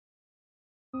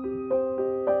You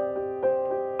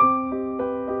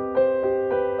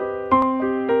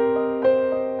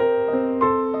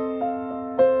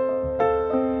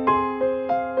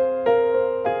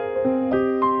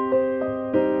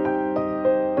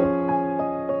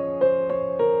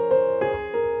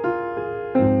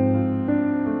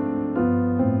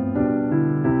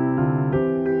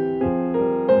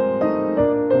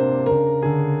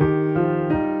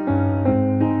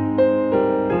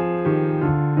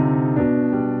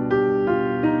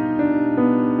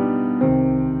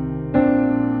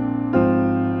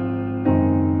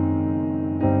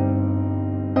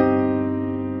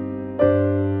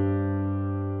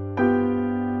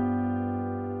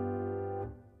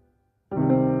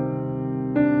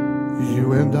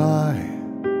and I,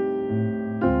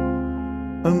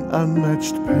 an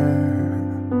unmatched pair,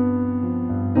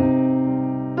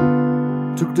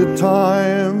 took the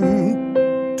time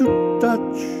to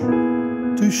touch,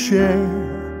 to share.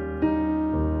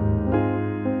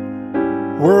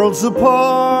 Worlds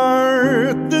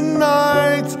apart, the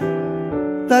night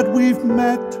that we've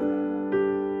met,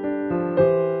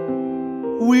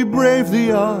 we braved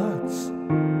the odds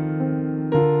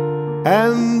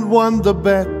and won the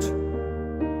bet.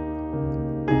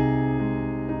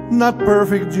 Not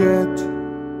perfect yet,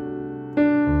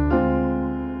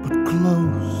 but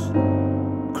close,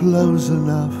 close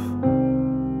enough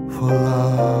for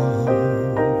love.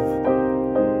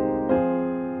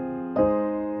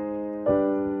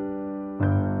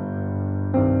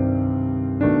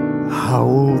 How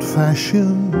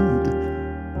old-fashioned,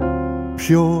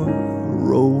 pure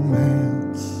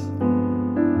romance.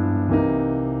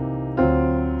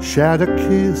 Shared a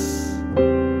kiss,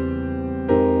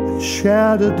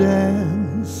 shared a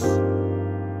dance,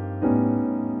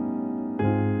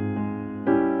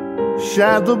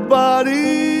 shared the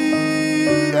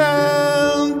body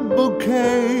and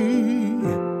bouquet.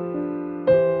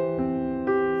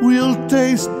 We'll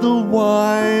taste the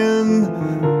wine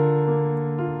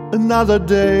another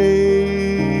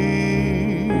day,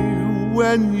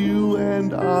 when you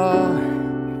and I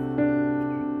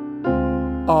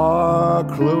are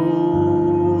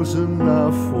close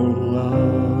enough for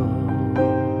love.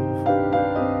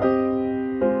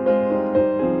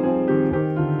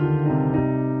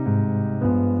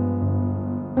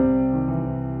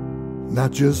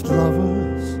 Not just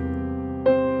lovers,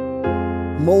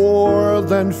 more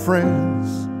than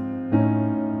friends.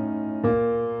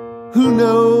 Who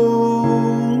knows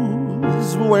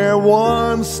where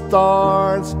one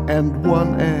starts and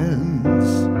one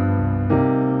ends?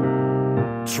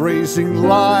 Tracing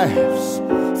lives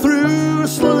through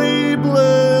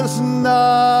sleepless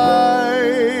nights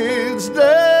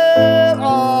that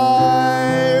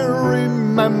I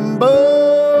remember.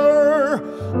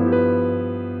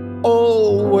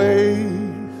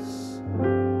 Always,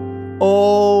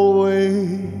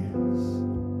 always.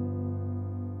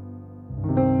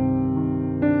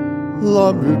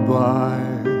 Long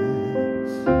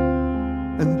goodbyes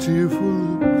and tearful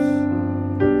looks,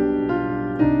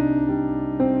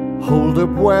 hold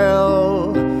up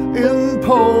well in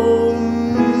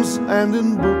poems and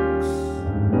in books.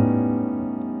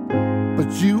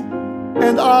 But you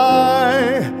and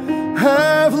I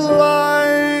have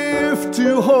life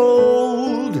to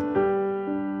hold,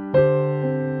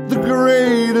 the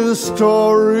greatest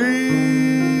story,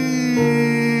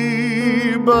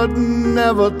 but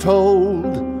never told.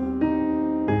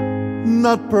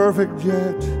 Not perfect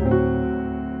yet,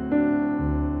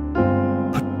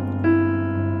 but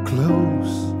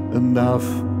close enough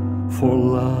for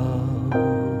love.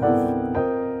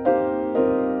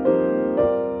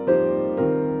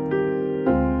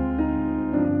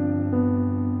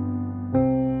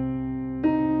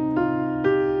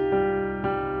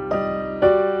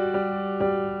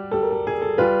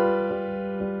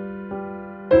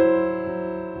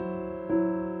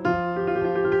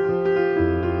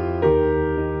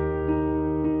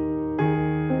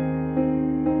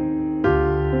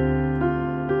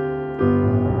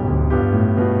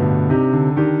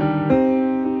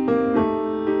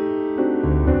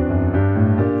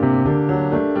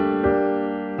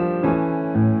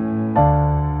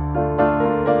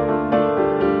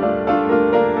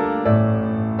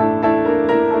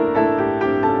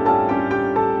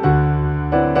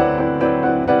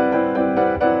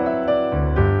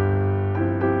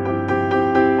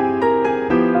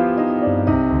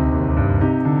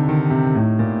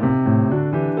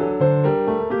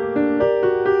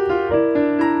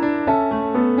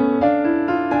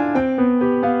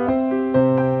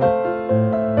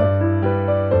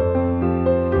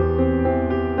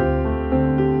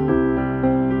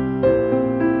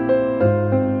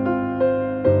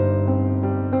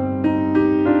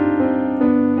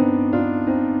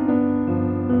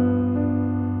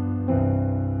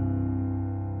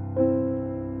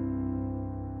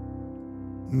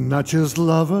 not just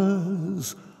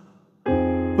lovers,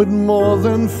 but more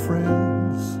than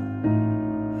friends.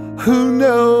 Who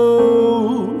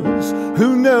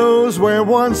knows where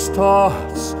one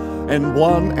starts and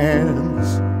one ends,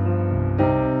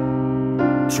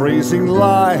 tracing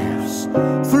lives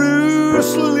through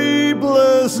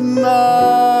sleepless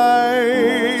nights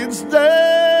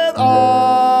that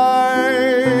I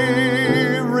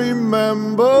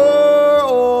remember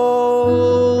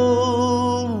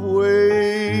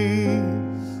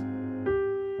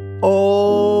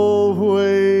always.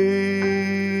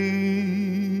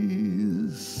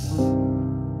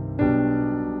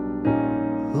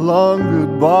 Long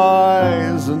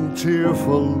goodbyes and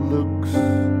tearful looks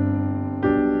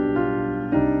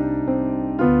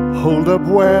hold up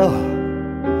well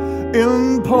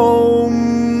in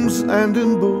poems and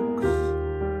in books,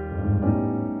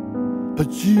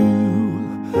 but you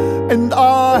and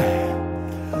I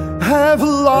have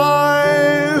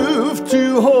life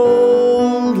to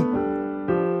hold,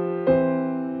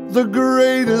 the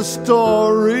greatest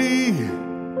story,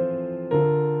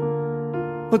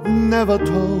 but never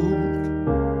told.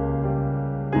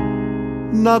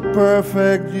 Not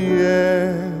perfect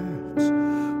yet,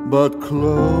 but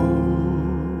close,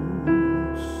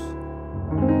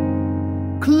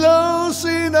 close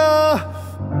enough